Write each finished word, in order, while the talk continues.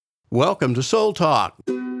Welcome to Soul Talk.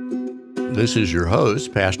 This is your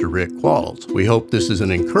host, Pastor Rick Qualls. We hope this is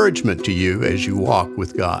an encouragement to you as you walk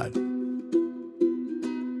with God.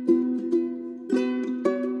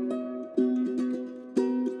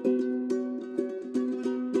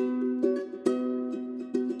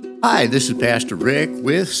 Hi, this is Pastor Rick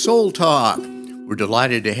with Soul Talk. We're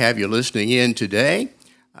delighted to have you listening in today.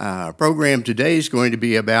 Our program today is going to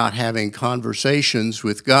be about having conversations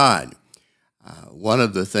with God. One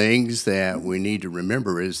of the things that we need to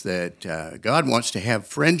remember is that God wants to have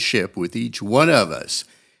friendship with each one of us.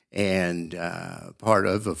 And part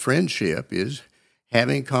of a friendship is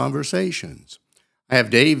having conversations. I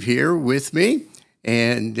have Dave here with me.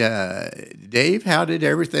 And Dave, how did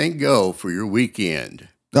everything go for your weekend?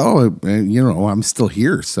 Oh, I'm still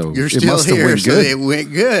here, so You're it still must have here, went so good. it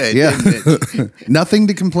went good. Yeah, Didn't it? Nothing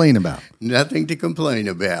to complain about. Nothing to complain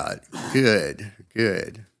about. Good,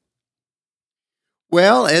 good.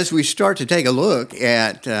 Well, as we start to take a look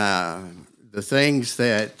at the things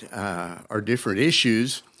that are different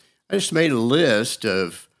issues, I just made a list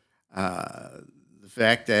of the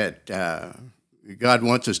fact that God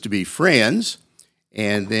wants us to be friends,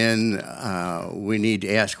 and then we need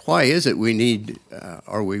to ask, why is it we need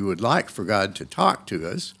or we would like for God to talk to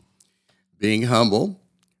us? Being humble,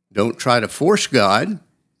 don't try to force God,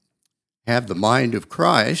 have the mind of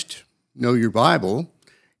Christ, know your Bible,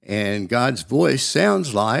 and God's voice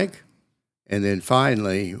sounds like, and then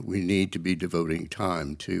finally, we need to be devoting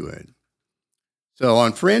time to it. So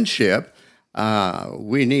on friendship,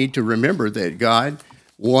 we need to remember that God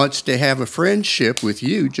wants to have a friendship with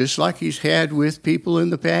you just like he's had with people in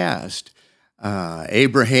the past.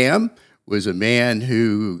 Abraham was a man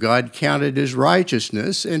who God counted as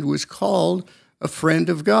righteousness and was called a friend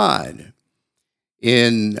of God.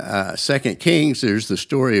 In 2 Kings, there's the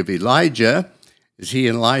story of Elijah. As he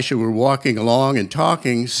and Elisha were walking along and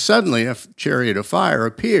talking, suddenly a chariot of fire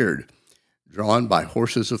appeared, drawn by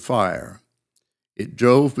horses of fire. It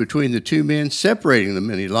drove between the two men, separating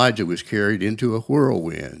them, and Elijah was carried into a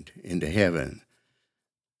whirlwind into heaven.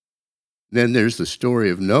 Then there's the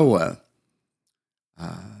story of Noah.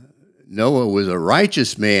 Noah was a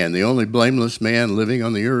righteous man, the only blameless man living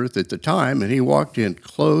on the earth at the time, and he walked in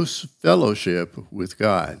close fellowship with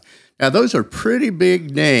God. Now, those are pretty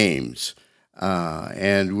big names.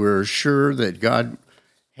 And we're sure that God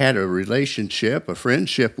had a relationship, a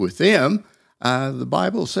friendship with them. The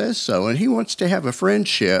Bible says so, and he wants to have a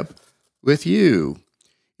friendship with you.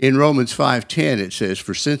 In Romans 5:10, it says,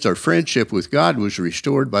 "For since our friendship with God was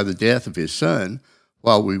restored by the death of his Son,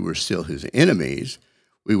 while we were still his enemies,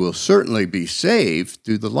 we will certainly be saved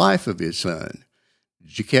through the life of his Son."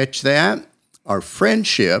 Did you catch that? Our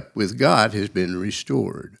friendship with God has been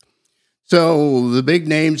restored. So the big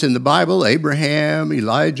names in the Bible, Abraham,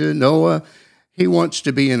 Elijah, Noah, he wants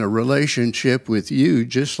to be in a relationship with you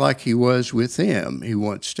just like he was with them. He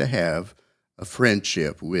wants to have a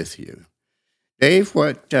friendship with you. Dave,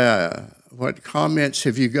 what comments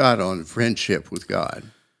have you got on friendship with God?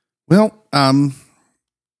 Well,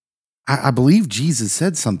 I believe Jesus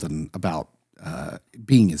said something about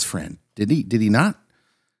being his friend. Did he? Did he not?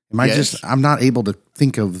 Yes. I'm not able to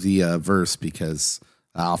think of the verse because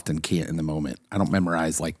I often can't in the moment. I don't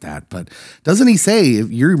memorize like that. But doesn't he say,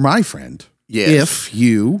 "You're my friend Yes. if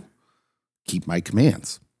you keep my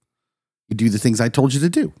commands? You do the things I told you to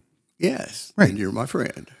do." Yes, Right. and you're my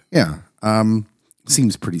friend. Yeah.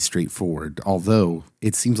 Seems pretty straightforward, although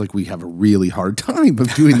it seems like we have a really hard time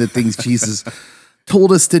of doing the things Jesus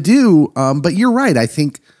told us to do. But you're right. I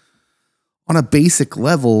think on a basic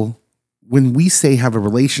level, when we say have a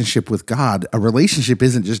relationship with God, a relationship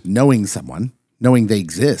isn't just knowing someone, knowing they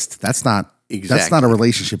exist. That's not a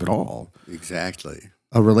relationship at all. Exactly.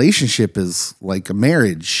 A relationship is like a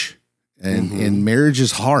marriage, and marriage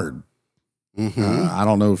is hard. I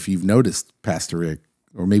don't know if you've noticed, Pastor Rick,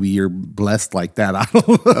 or maybe you're blessed like that. I don't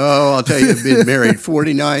know. Oh, I'll tell you, I've been married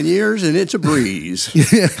 49 years, and it's a breeze.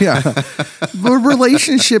 Yeah. But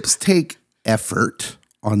relationships take effort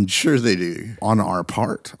on Sure they do. on our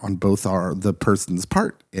part, on both the person's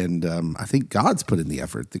part. And I think God's put in the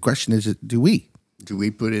effort. The question is, do we? Do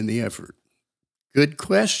we put in the effort? Good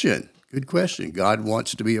question. Good question. God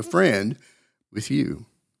wants to be a friend with you.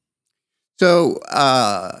 So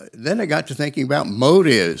then I got to thinking about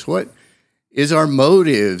motives. What is our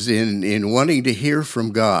motives in wanting to hear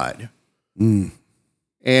from God? And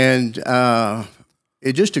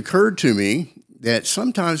it just occurred to me that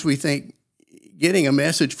sometimes we think getting a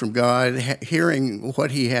message from God, hearing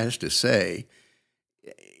what he has to say,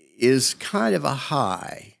 is kind of a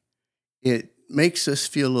high. It makes us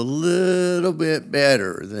feel a little bit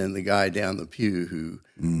better than the guy down the pew who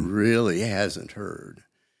really hasn't heard.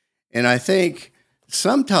 And I think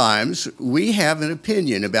sometimes we have an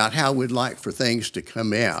opinion about how we'd like for things to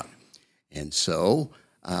come out. And so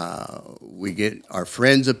we get our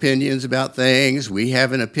friends' opinions about things. We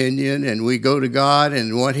have an opinion, and we go to God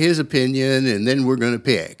and want his opinion, and then we're going to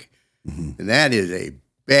pick. Mm-hmm. And that is a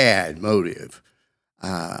bad motive.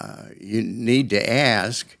 You need to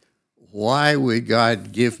ask, why would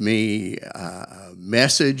God give me a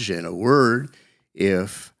message and a word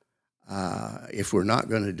if we're not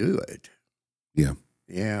going to do it? Yeah.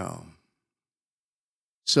 Yeah.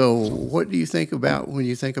 So what do you think about when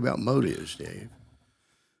you think about motives, Dave?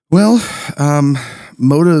 Well,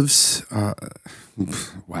 motives,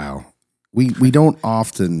 wow. We don't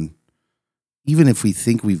often, even if we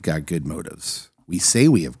think we've got good motives, we say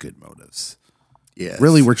we have good motives. Yes.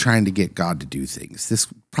 Really, we're trying to get God to do things. This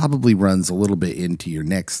probably runs a little bit into your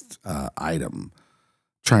next item,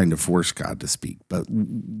 trying to force God to speak. But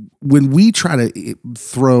when we try to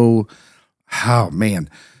throw, oh man,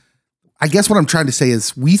 I guess what I'm trying to say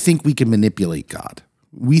is we think we can manipulate God.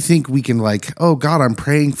 We think we can oh God, I'm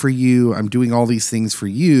praying for you. I'm doing all these things for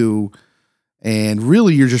you. And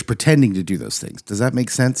really you're just pretending to do those things. Does that make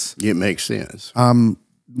sense? It makes sense.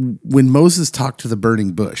 When Moses talked to the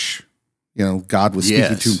burning bush, God was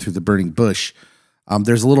speaking to him through the burning bush.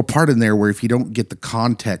 There's a little part in there where if you don't get the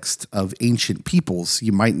context of ancient peoples,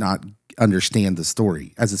 you might not understand the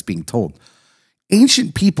story as it's being told.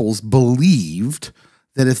 Ancient peoples believed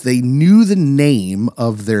that if they knew the name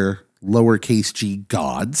of their lowercase g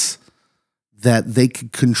gods, that they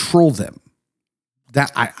could control them.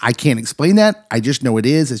 That I can't explain that. I just know it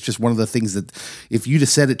is. It's just one of the things that if you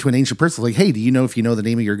just said it to an ancient person, like, hey, do you know if you know the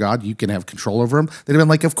name of your God, you can have control over him? They'd have been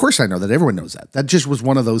like, of course I know that. Everyone knows that. That just was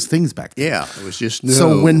one of those things back then. Yeah, it was just no.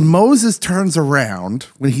 So when Moses turns around,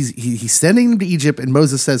 when he's sending him to Egypt, and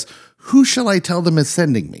Moses says, who shall I tell them is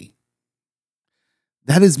sending me?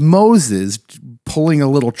 That is Moses pulling a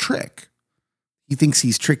little trick. He thinks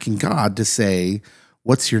he's tricking God to say,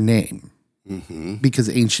 what's your name? Mm-hmm. Because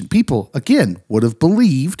ancient people, again, would have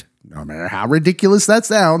believed, no matter how ridiculous that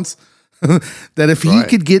sounds, that if he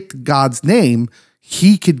could get God's name,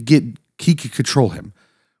 he could control him,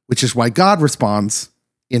 which is why God responds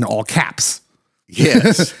in all caps.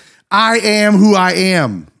 Yes. I am who I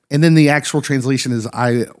am. And then the actual translation is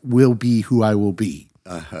I will be who I will be.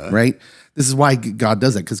 Uh-huh. Right? This is why God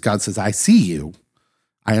does it, because God says, I see you.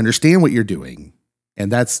 I understand what you're doing.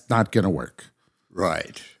 And that's not going to work.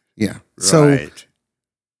 Right. Yeah. So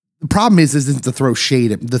the problem isn't to throw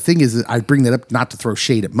shade at, the thing is, I bring that up not to throw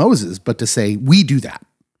shade at Moses, but to say, we do that.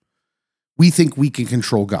 We think we can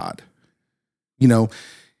control God.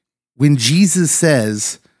 When Jesus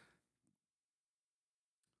says,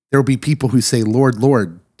 there'll be people who say, Lord,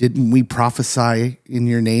 Lord, didn't we prophesy in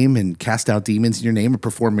your name and cast out demons in your name and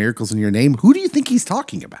perform miracles in your name? Who do you think he's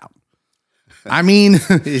talking about? I mean,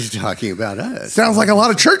 he's talking about us. Sounds like a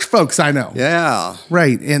lot of church folks I know. Yeah.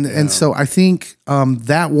 Right. And so I think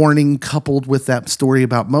that warning coupled with that story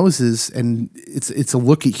about Moses, and it's a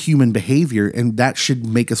look at human behavior, and that should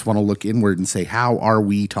make us want to look inward and say, how are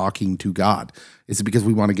we talking to God? Is it because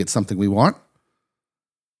we want to get something we want?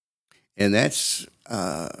 And that's,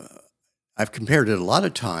 I've compared it a lot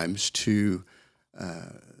of times to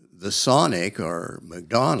the Sonic or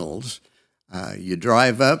McDonald's. You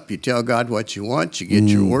drive up, you tell God what you want, you get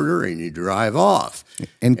your order, and you drive off.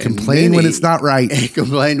 And complain when it's not right. And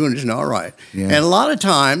complain when it's not right. Yeah. And a lot of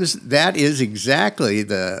times, that is exactly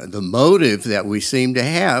the motive that we seem to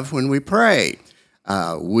have when we pray.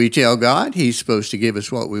 We tell God he's supposed to give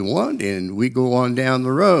us what we want, and we go on down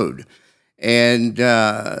the road. And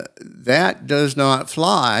that does not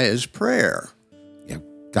fly as prayer. Yeah,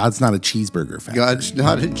 God's not a cheeseburger factory. God's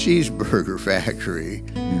not a cheeseburger factory.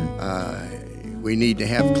 Yeah. We need to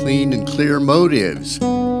have clean and clear motives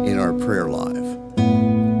in our prayer life.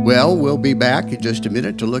 Well, we'll be back in just a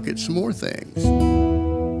minute to look at some more things.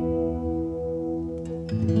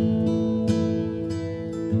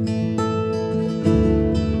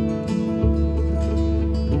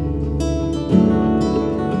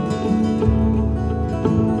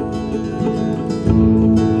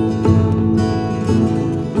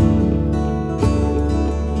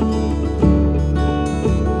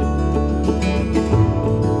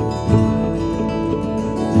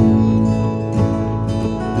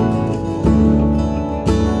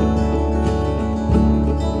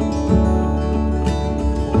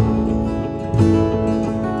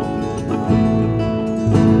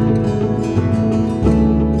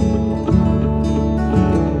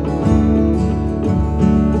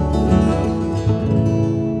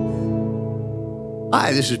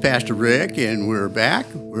 Hi, this is Pastor Rick, and we're back.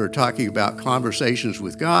 We're talking about conversations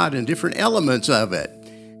with God and different elements of it.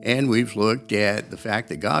 And we've looked at the fact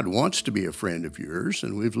that God wants to be a friend of yours,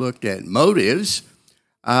 and we've looked at motives.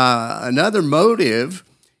 Another motive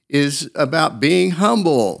is about being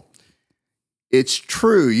humble. It's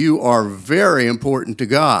true, you are very important to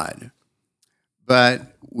God, but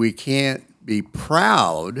we can't be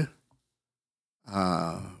proud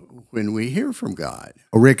when we hear from God.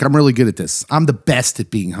 Oh, Rick, I'm really good at this. I'm the best at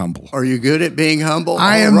being humble. Are you good at being humble?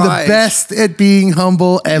 I am the best at being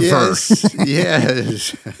humble ever. Yes,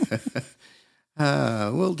 yes.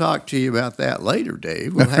 We'll talk to you about that later,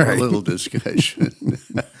 Dave. We'll have a little discussion.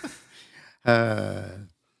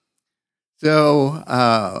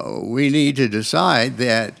 So we need to decide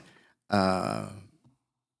that that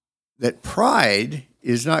pride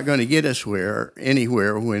is not going to get us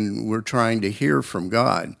anywhere when we're trying to hear from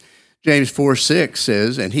God. James 4:6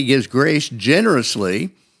 says, and he gives grace generously,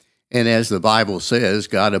 and as the Bible says,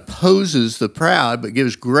 God opposes the proud, but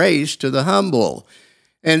gives grace to the humble.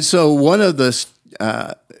 And so one of the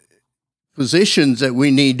positions that we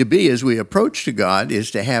need to be as we approach to God is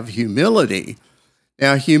to have humility.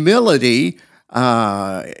 Now, humility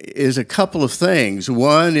is a couple of things.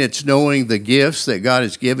 One, it's knowing the gifts that God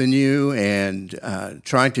has given you and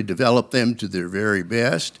trying to develop them to their very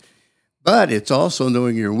best. But it's also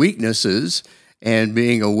knowing your weaknesses and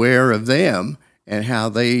being aware of them and how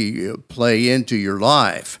they play into your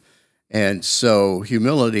life. And so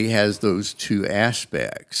humility has those two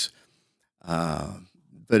aspects.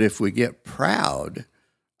 But if we get proud,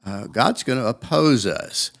 God's going to oppose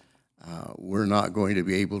us. We're not going to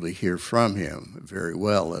be able to hear from him very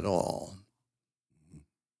well at all.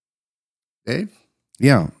 Dave?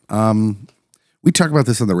 Yeah. We talk about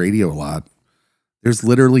this on the radio a lot. There's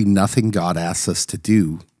literally nothing God asks us to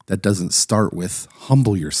do that doesn't start with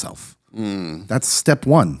humble yourself. That's step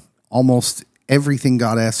one. Almost everything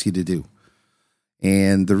God asks you to do.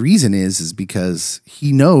 And the reason is because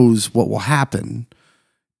he knows what will happen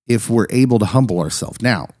if we're able to humble ourselves.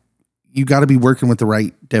 Now, you got to be working with the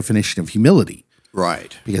right definition of humility.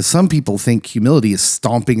 Right. Because some people think humility is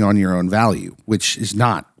stomping on your own value, which is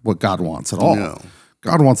not what God wants at all. No.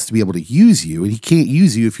 God wants to be able to use you, and he can't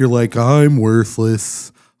use you if you're like, I'm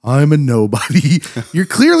worthless, I'm a nobody. You're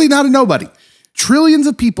clearly not a nobody. Trillions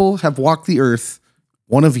of people have walked the earth,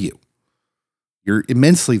 one of you. You're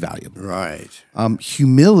immensely valuable. Right.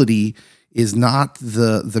 Humility is not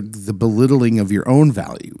the belittling of your own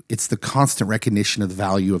value. It's the constant recognition of the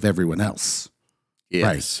value of everyone else.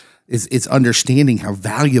 Yes. Right. It's understanding how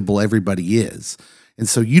valuable everybody is. And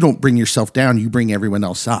so you don't bring yourself down, you bring everyone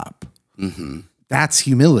else up. Mm-hmm. That's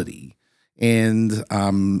humility. And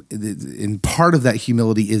part of that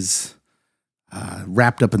humility is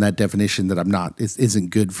wrapped up in that definition that isn't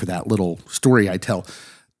good for that little story I tell,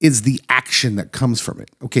 is the action that comes from it.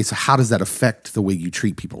 Okay, so how does that affect the way you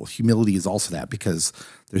treat people? Humility is also that, because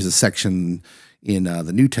there's a section in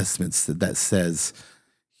the New Testament that says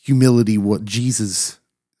humility, what Jesus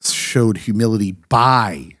showed humility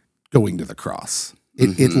by going to the cross.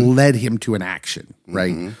 It led him to an action,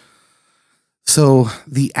 right? Mm-hmm. So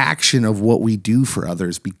the action of what we do for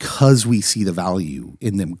others because we see the value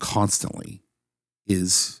in them constantly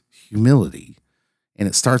is humility. And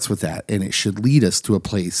it starts with that. And it should lead us to a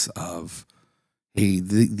place of, hey,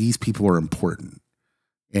 these people are important.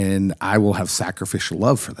 And I will have sacrificial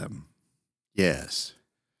love for them. Yes.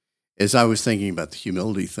 As I was thinking about the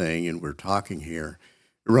humility thing and we're talking here,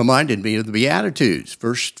 it reminded me of the Beatitudes.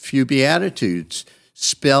 First few Beatitudes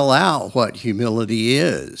spell out what humility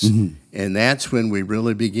is. Mm-hmm. And that's when we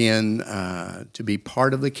really begin to be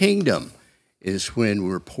part of the kingdom, is when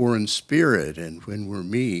we're poor in spirit and when we're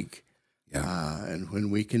meek. Yeah. And when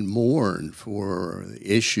we can mourn for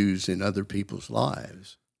issues in other people's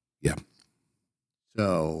lives. Yeah.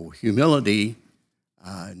 So humility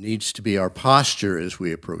needs to be our posture as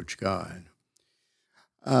we approach God.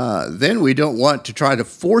 Then we don't want to try to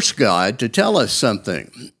force God to tell us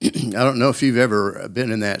something. I don't know if you've ever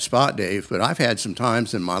been in that spot, Dave, but I've had some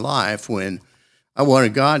times in my life when I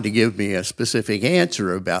wanted God to give me a specific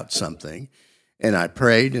answer about something. And I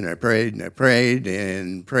prayed and I prayed and I prayed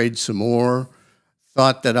and prayed some more,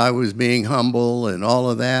 thought that I was being humble and all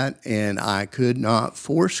of that, and I could not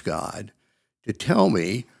force God to tell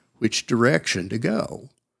me which direction to go.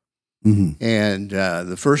 Mm-hmm. And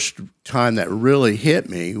the first time that really hit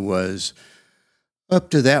me was up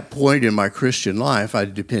to that point in my Christian life, I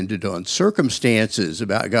depended on circumstances,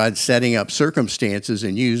 about God setting up circumstances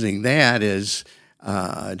and using that as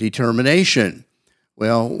determination.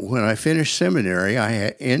 Well, when I finished seminary,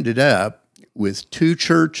 I ended up with two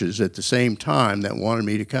churches at the same time that wanted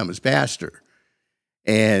me to come as pastor.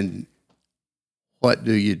 And what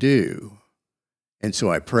do you do? And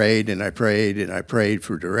so I prayed and I prayed and I prayed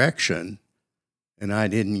for direction, and I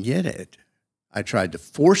didn't get it. I tried to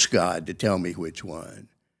force God to tell me which one,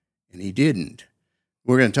 and he didn't.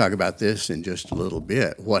 We're going to talk about this in just a little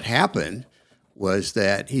bit. What happened was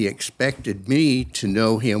that he expected me to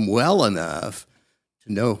know him well enough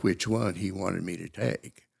to know which one he wanted me to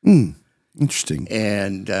take. Interesting.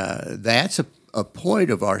 And that's a point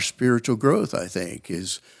of our spiritual growth, I think,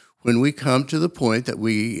 is when we come to the point that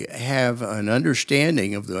we have an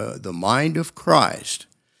understanding of the mind of Christ,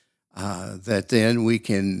 that then we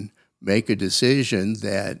can make a decision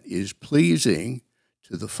that is pleasing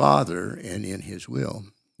to the Father and in his will.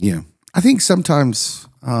 Yeah. I think sometimes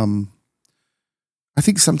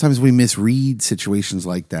we misread situations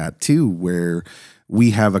like that too, where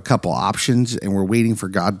we have a couple options and we're waiting for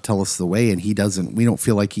God to tell us the way, and we don't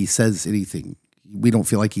feel like he says anything. We don't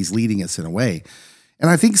feel like he's leading us in a way. And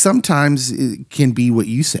I think sometimes it can be what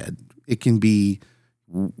you said. It can be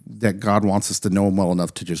that God wants us to know him well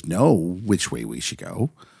enough to just know which way we should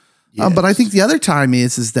go. Yes. But I think the other time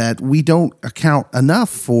is that we don't account enough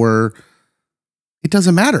for, it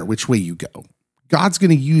doesn't matter which way you go. God's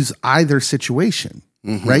going to use either situation,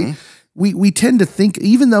 right? We tend to think,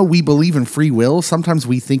 even though we believe in free will, sometimes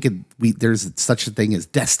we think there's such a thing as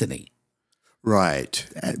destiny. Right.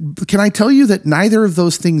 Can I tell you that neither of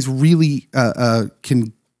those things really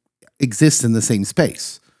can exist in the same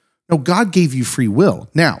space? No, God gave you free will.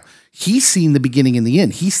 Now, he's seen the beginning and the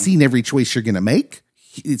end. He's seen every choice you're going to make.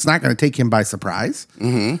 It's not going to take him by surprise.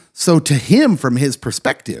 So to him, from his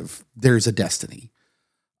perspective, there's a destiny.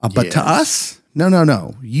 But to us,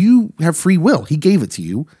 no. You have free will. He gave it to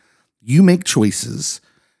you. You make choices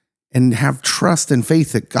and have trust and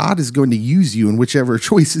faith that God is going to use you in whichever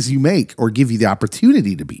choices you make or give you the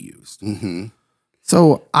opportunity to be used.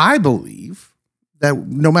 So I believe that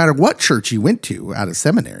no matter what church you went to out of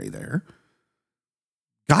seminary there,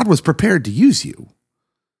 God was prepared to use you.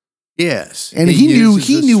 Yes. And he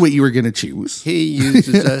knew what you were going to choose. He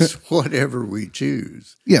uses us whatever we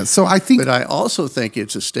choose. Yeah. So I think, But I also think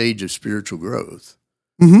it's a stage of spiritual growth,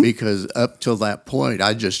 Mhm. because up till that point,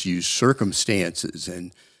 I just used circumstances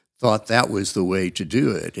and thought that was the way to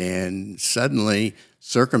do it. And suddenly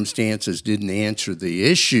circumstances didn't answer the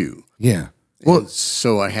issue. yeah. Well,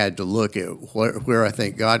 so I had to look at where I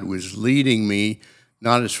think God was leading me,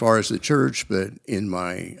 not as far as the church, but in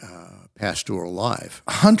my pastoral life.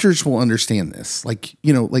 Hunters will understand this. Like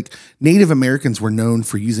Native Americans were known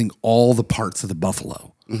for using all the parts of the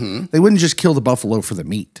buffalo. They wouldn't just kill the buffalo for the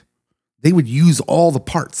meat. They would use all the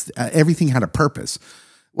parts. Everything had a purpose.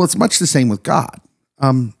 Well, it's much the same with God.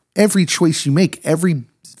 Every choice you make, every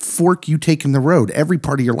fork you take in the road, every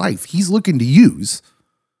part of your life, he's looking to use.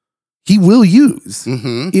 He will use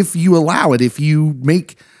if you allow it, if you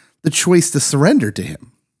make the choice to surrender to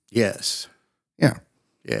him. Yes. Yeah.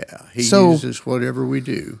 Yeah. He So- uses whatever we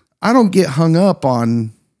do. I don't get hung up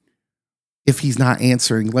on if he's not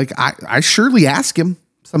answering. Like I surely ask him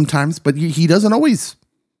sometimes, but he doesn't always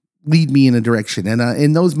lead me in a direction. And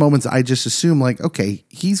in those moments, I just assume like, okay,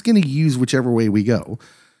 he's going to use whichever way we go.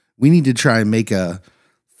 We need to try and make a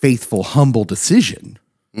faithful, humble decision.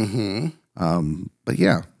 But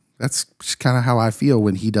yeah, that's just kind of how I feel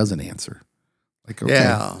when he doesn't answer. Like, okay,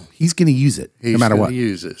 Yeah. he's going to use it He's no matter gonna what.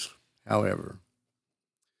 use us, however.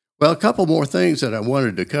 Well, a couple more things that I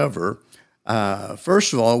wanted to cover.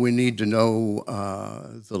 First of all, we need to know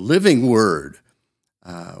the living word.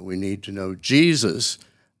 We need to know Jesus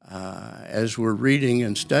as we're reading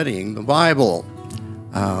and studying the Bible.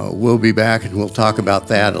 We'll be back and we'll talk about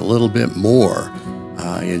that a little bit more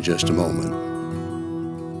in just a moment.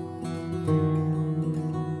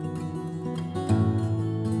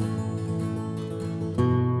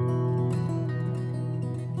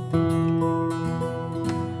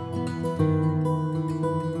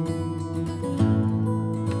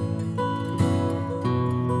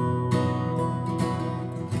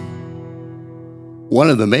 One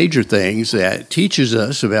of the major things that teaches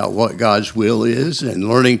us about what God's will is and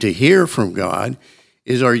learning to hear from God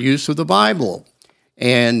is our use of the Bible.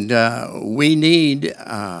 And we need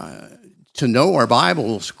to know our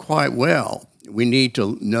Bibles quite well. We need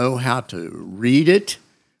to know how to read it.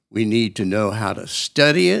 We need to know how to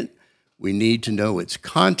study it. We need to know its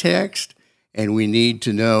context. And we need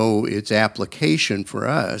to know its application for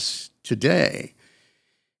us today.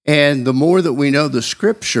 And the more that we know the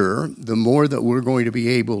Scripture, the more that we're going to be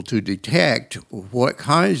able to detect what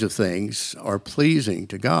kinds of things are pleasing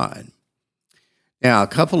to God. Now, a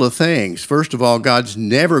couple of things. First of all, God's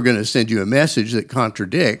never going to send you a message that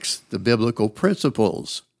contradicts the biblical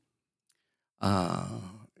principles.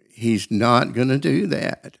 He's not going to do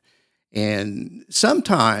that. And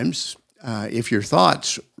sometimes if your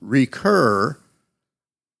thoughts recur,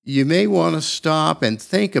 you may want to stop and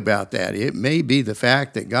think about that. It may be the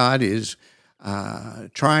fact that God is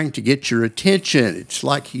trying to get your attention. It's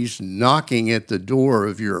like he's knocking at the door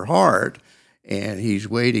of your heart, and he's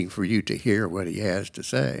waiting for you to hear what he has to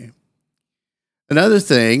say. Another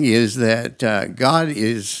thing is that God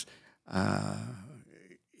is,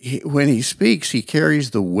 when he speaks, he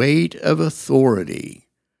carries the weight of authority.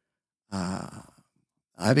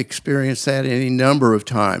 I've experienced that any number of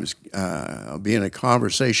times. I'll be in a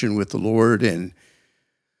conversation with the Lord, and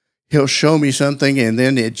he'll show me something, and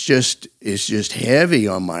then it's just heavy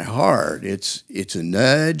on my heart. It's a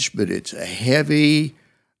nudge, but it's a heavy,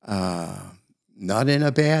 not in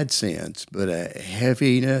a bad sense, but a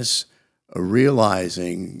heaviness, a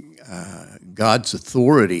realizing God's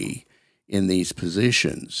authority in these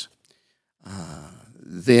positions.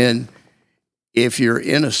 Then if you're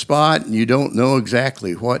in a spot and you don't know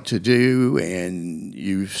exactly what to do, and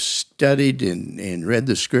you've studied and read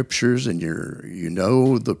the scriptures, and you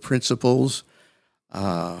know the principles,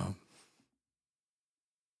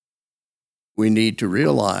 we need to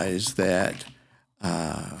realize that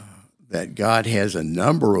that God has a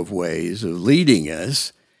number of ways of leading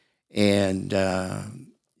us, and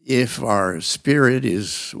if our spirit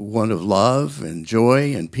is one of love and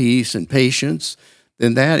joy and peace and patience,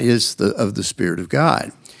 then that is of the Spirit of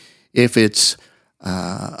God. If it's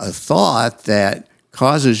a thought that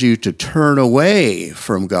causes you to turn away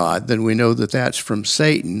from God, then we know that that's from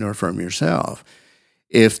Satan or from yourself.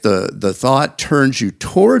 If the thought turns you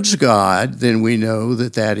towards God, then we know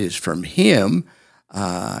that that is from him,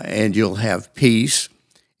 and you'll have peace,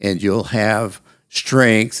 and you'll have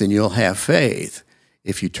strength, and you'll have faith.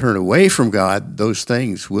 If you turn away from God, those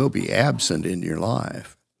things will be absent in your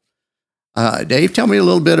life. Dave, tell me a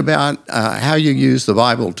little bit about how you use the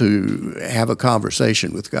Bible to have a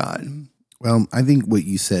conversation with God. Well, I think what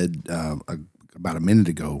you said about a minute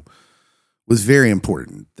ago was very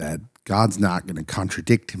important, that God's not going to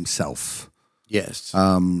contradict himself. Yes.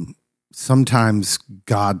 Sometimes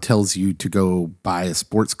God tells you to go buy a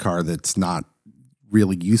sports car that's not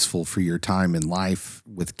really useful for your time in life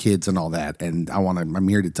with kids and all that. And I'm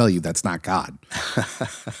here to tell you that's not God.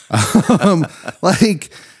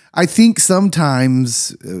 I think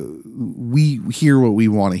sometimes we hear what we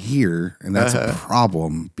want to hear, and that's a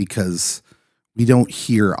problem because we don't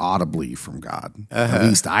hear audibly from God. At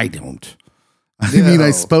least I don't. I mean, I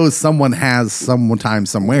suppose someone has sometime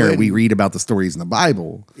somewhere. We read about the stories in the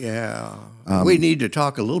Bible. Yeah. We need to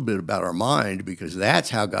talk a little bit about our mind, because that's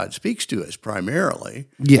how God speaks to us primarily.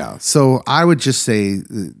 Yeah. So I would just say,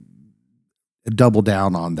 double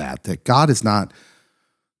down on that God is not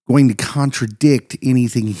going to contradict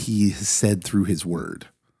anything he has said through his word.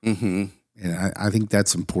 Mm-hmm. And I think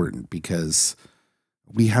that's important, because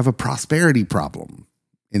we have a prosperity problem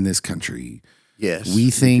in this country. Yes. We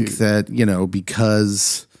think that,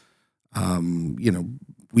 because,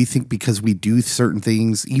 we think because we do certain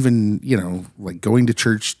things, even, like going to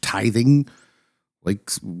church, tithing, like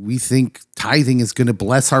we think tithing is going to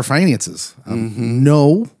bless our finances.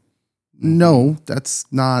 No,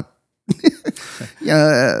 that's not.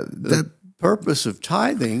 The purpose of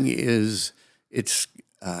tithing is it's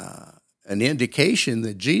an indication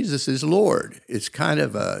that Jesus is Lord. It's kind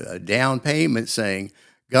of a down payment saying,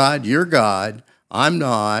 God, you're God, I'm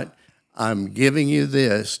not. I'm giving you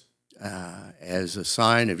this as a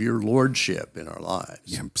sign of your lordship in our lives.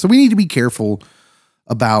 Yeah. So we need to be careful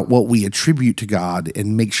about what we attribute to God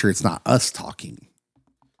and make sure it's not us talking.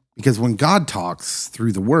 Because when God talks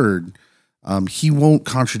through the word, he won't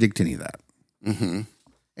contradict any of that. Mm-hmm.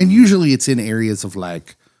 And usually it's in areas of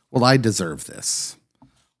like, well, I deserve this,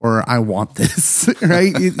 or I want this,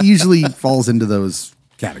 right? It usually falls into those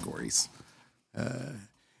categories.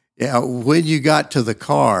 Yeah, when you got to the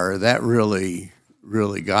car, that really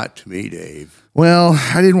got to me, Dave. Well,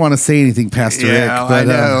 I didn't want to say anything, Pastor Rick, but I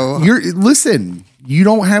know. Listen, you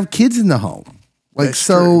don't have kids in the home. That's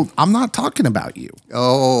true. I'm not talking about you.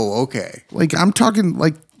 Oh, okay. Like, I'm talking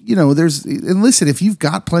like, and listen, if you've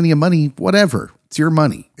got plenty of money, whatever, it's your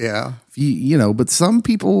money. Yeah. If but some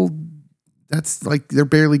people, that's like, they're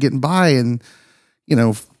barely getting by. And,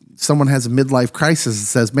 someone has a midlife crisis and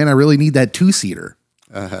says, man, I really need that 2-seater.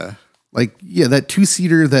 Like, yeah, that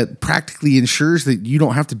 2-seater that practically ensures that you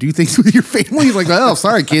don't have to do things with your family. Like, oh,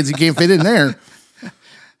 sorry, kids, you can't fit in there.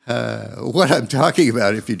 What I'm talking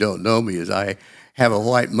about, if you don't know me, is I have a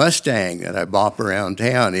white Mustang that I bop around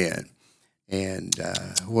town in. And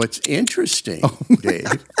what's interesting,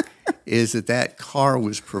 Dave, is that car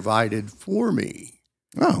was provided for me.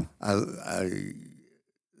 Oh. I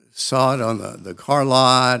saw it on the car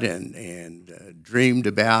lot and dreamed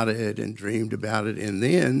about it. And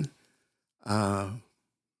then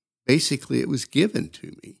basically it was given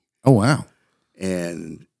to me. Oh, wow.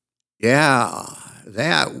 And yeah,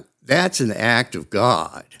 that's an act of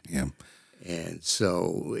God. Yeah. And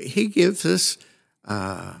so he gives us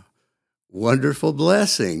wonderful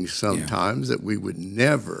blessings sometimes that we would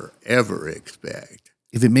never, ever expect.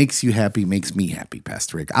 If it makes you happy, makes me happy,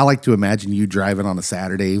 Pastor Rick. I like to imagine you driving on a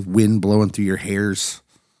Saturday, wind blowing through your hairs.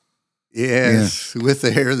 Yes, with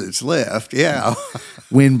the hair that's left, yeah.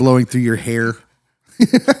 Wind blowing through your hair.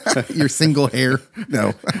 Your single hair.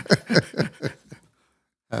 No.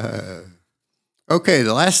 Okay,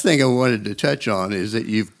 the last thing I wanted to touch on is that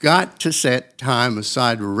you've got to set time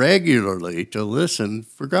aside regularly to listen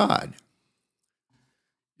for God.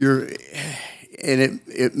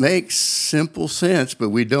 It makes simple sense, but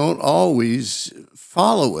we don't always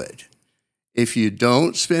follow it. If you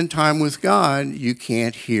don't spend time with God, you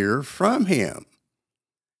can't hear from Him.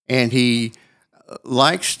 And He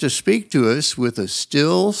likes to speak to us with a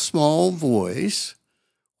still, small voice.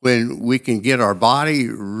 When we can get our body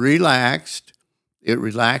relaxed, it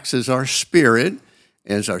relaxes our spirit.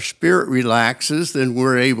 As our spirit relaxes, then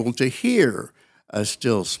we're able to hear a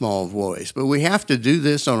still, small voice. But we have to do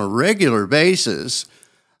this on a regular basis,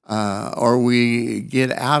 or we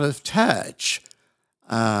get out of touch.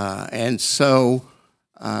 And so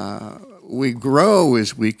we grow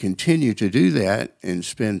as we continue to do that and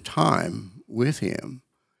spend time with Him.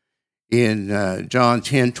 In John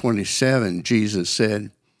 10:27, Jesus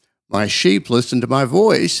said, "My sheep listen to my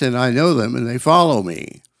voice, and I know them, and they follow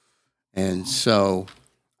me." And so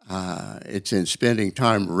it's in spending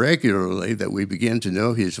time regularly that we begin to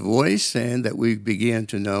know His voice and that we begin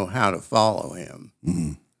to know how to follow Him.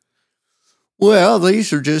 Mm-hmm. Well,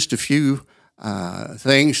 these are just a few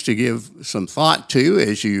things to give some thought to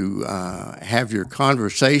as you have your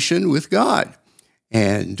conversation with God.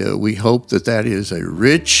 And we hope that is a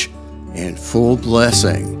rich and full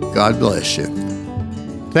blessing. God bless you.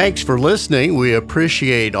 Thanks for listening. We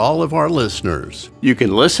appreciate all of our listeners. You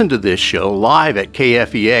can listen to this show live at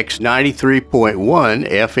KFEX 93.1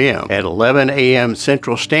 FM at 11 a.m.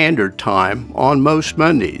 Central Standard Time on most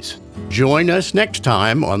Mondays. Join us next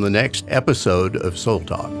time on the next episode of Soul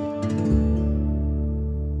Talk.